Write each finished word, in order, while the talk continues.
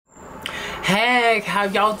Hey, how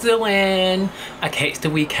y'all doing? Okay, it's the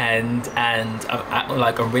weekend and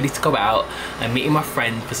I'm ready to go out. I'm meeting my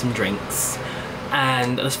friend for some drinks,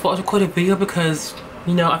 and I just thought I'd record a video because,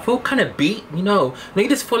 you know, I feel kind of beat, you know. I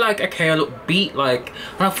just feel like, okay, I look beat, like,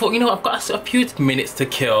 and I thought, you know, I've got a few minutes to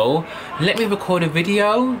kill. Let me record a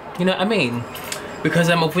video, you know what I mean? Because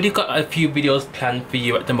I've already got a few videos planned for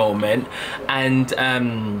you at the moment, and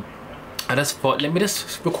I just thought, let me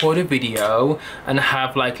just record a video and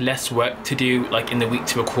have like less work to do like in the week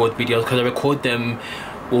to record videos, because I record them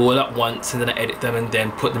all at once and then I edit them and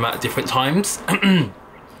then put them out at different times.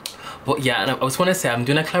 But yeah, and I just want to say I'm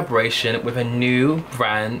doing a collaboration with a new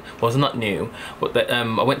brand. Well, it's not new, but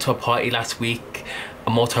I went to a party last week, a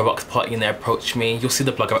Motor Rocks party, and they approached me. You'll see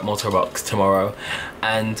the blog about Motor Rocks tomorrow.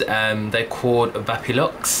 And they're called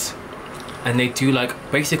Vapilux, and they do like,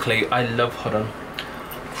 basically, I love, hold on.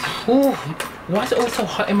 Ooh, why is it all so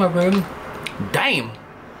hot in my room? Damn!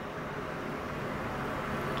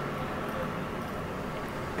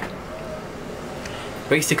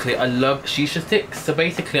 Basically, I love shisha sticks. So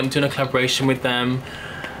basically, I'm doing a collaboration with them,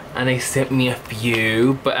 and they sent me a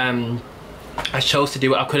few, but I chose to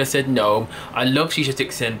do it. I could have said no. I love shisha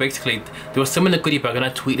sticks, and basically, there was some in the goodie bag, and I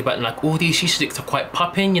tweeted about them like, oh, these shisha sticks are quite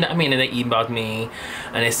popping, you know what I mean? And they emailed me,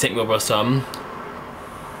 and they sent me over some.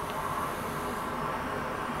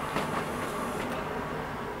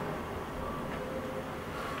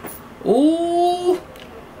 Ooh.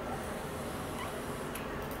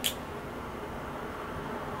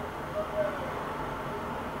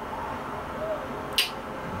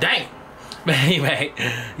 Dang. But anyway,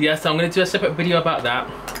 yeah, so I'm gonna do a separate video about that.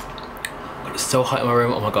 It's so hot in my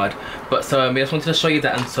room, oh my god. But so I just wanted to show you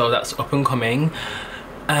that, and so that's up and coming.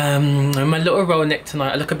 My little roll neck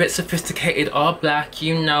tonight, I look a bit sophisticated, all black,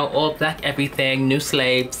 you know, all black everything, new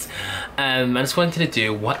slaves. I just wanted to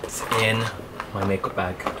do what's in my makeup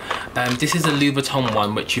bag. This is a Louis Vuitton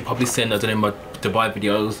one, which you probably seen in my Dubai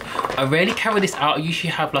videos. I rarely carry this out. I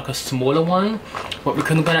usually have like a smaller one, but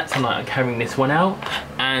because I'm going out tonight, I'm carrying this one out,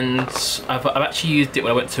 and I've actually used it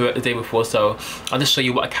when I went to it the day before, so I'll just show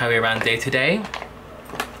you what I carry around day to day.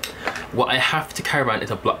 What I have to carry around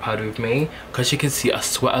is a blot powder with me, because you can see I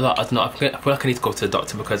sweat a lot. I don't know, I feel like I need to go to the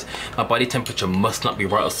doctor because my body temperature must not be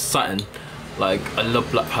right or something. Like, I love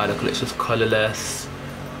blot powder because it's just colourless,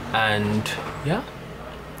 and yeah.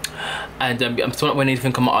 And I'm still not wearing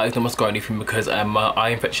anything on my eyes, no mascara or anything, because my eye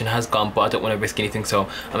infection has gone, but I don't want to risk anything, so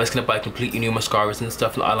I'm just going to buy completely new mascaras and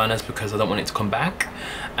stuff, and eyeliners, because I don't want it to come back.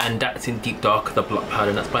 And that's in Deep Dark, the blot powder,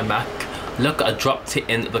 and that's by MAC. Look, I dropped it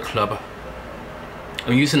in the club.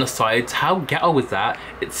 I'm using the sides. How ghetto is that?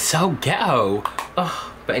 It's so ghetto.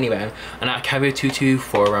 Ugh. But anyway, and I carry a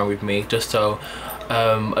 224 around with me, just so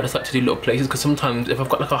I just like to do little places, because sometimes if I've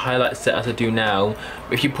got like a highlight set as I do now,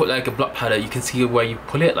 if you put like a blot powder, you can see where you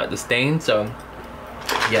pull it, like the stain. So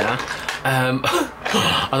yeah.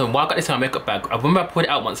 I don't know why I got this in my makeup bag. I remember I put it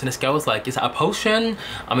out once and this girl was like, is that a potion?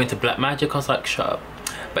 I'm into black magic. I was like, shut up.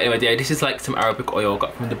 But anyway, yeah, this is like some Arabic oil I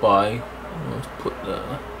got from Dubai. Let's put the,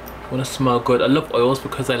 want to smell good. I love oils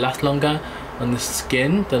because they last longer on the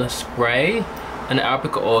skin than a spray. And the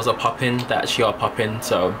Arabic oils are popping, they actually are popping,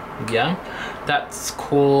 so yeah. That's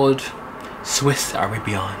called Swiss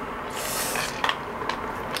Arabian.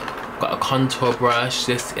 Got a contour brush.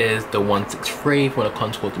 This is the 163 if you want to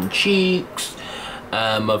contour them cheeks.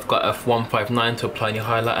 I've got a 159 to apply your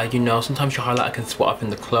highlighter. You know, sometimes your highlighter can swat up in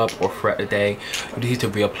the club or throughout the day. You just need to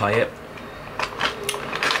reapply it.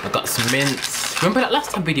 I got some mints. Remember that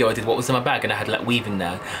last time video I did what was in my bag and I had like weave in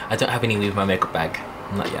there? I don't have any weave in my makeup bag,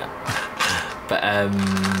 not yet. But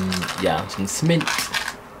yeah, some Smint.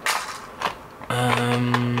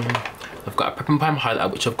 I've got a Prep and Prime highlighter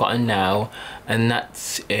which I've gotten now, and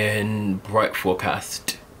that's in Bright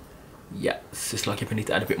Forecast. Yeah, it's just like if I need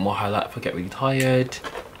to add a bit more highlight if I get really tired.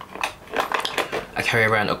 I carry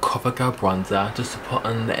around a CoverGirl bronzer just to put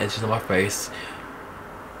on the edges of my face.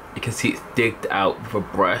 You can see it's digged out with a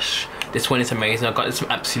brush. This one is amazing. I got this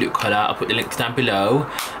from Absolute Colour. I'll put the links down below.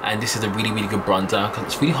 And this is a really, really good bronzer, because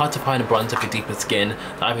it's really hard to find a bronzer for deeper skin.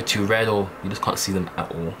 They're either too red or you just can't see them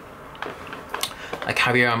at all. I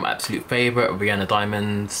carry around my absolute favourite, Rihanna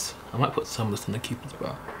diamonds. I might put some of this on the Cupid's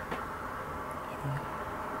bow.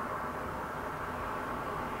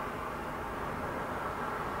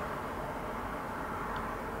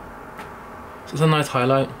 So it's a nice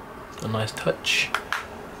highlight, it's a nice touch.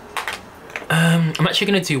 I'm actually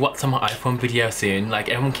going to do what's on my iPhone video soon. Like,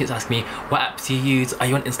 everyone keeps asking me, what apps do you use? Are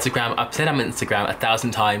you on Instagram? I've said I'm on Instagram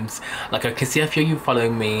 1,000 times. Like, I can see a few of you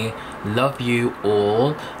following me. Love you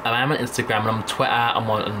all. I am on Instagram, and I'm on Twitter, I'm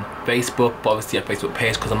on Facebook, but obviously a Facebook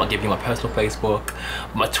page because I'm not giving you my personal Facebook.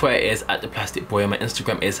 My Twitter is @theplasticboy, and my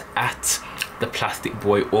Instagram is the Plastic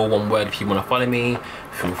Boy, all one word. If you want to follow me,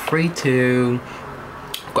 feel free to.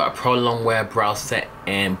 I've got a Pro Longwear Brow Set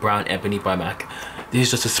in Brown Ebony by MAC. This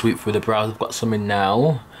is just a sweep for the brows. I've got some in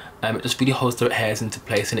now. It just really holds the hairs into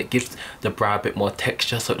place and it gives the brow a bit more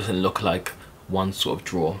texture so it doesn't look like one sort of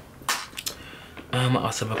draw. What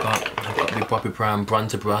else have I got? I've got the Bobbi Brown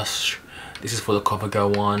bronzer brush. This is for the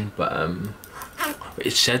CoverGirl one, but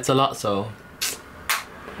it sheds a lot, so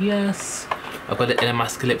yes. I've got the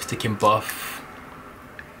Illamasqua lipstick in buff.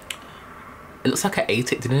 It looks like I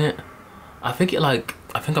ate it, didn't it? I think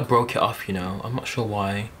I broke it off, you know. I'm not sure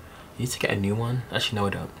why. I need to get a new one. Actually, no,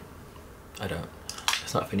 I don't.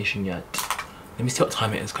 It's not finishing yet. Let me see what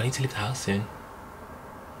time it is, because I need to leave the house soon.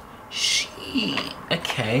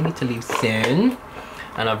 Okay, I need to leave soon.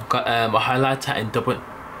 And I've got a highlighter in double...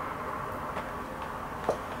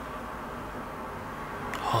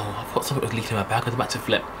 Oh, I thought something was leaking in my bag. I was about to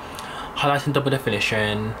flip. Highlighter in double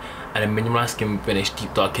definition. And a minimal skin finish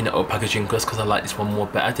deep dark in the old packaging, just because I like this one more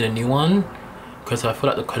better than a new one. Because I feel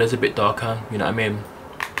like the colour's a bit darker, you know what I mean?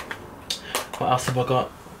 What else have I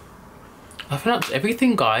got? I feel like that's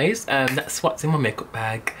everything, guys. That's what's in my makeup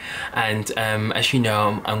bag. And as you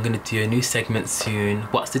know, I'm gonna do a new segment soon.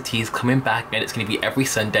 What's the Tea's coming back, and it's gonna be every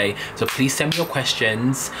Sunday. So please send me your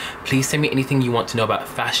questions. Please send me anything you want to know about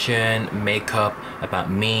fashion, makeup, about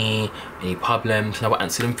me, any problems, and I will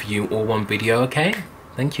answer them for you all one video, okay?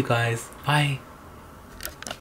 Thank you, guys. Bye.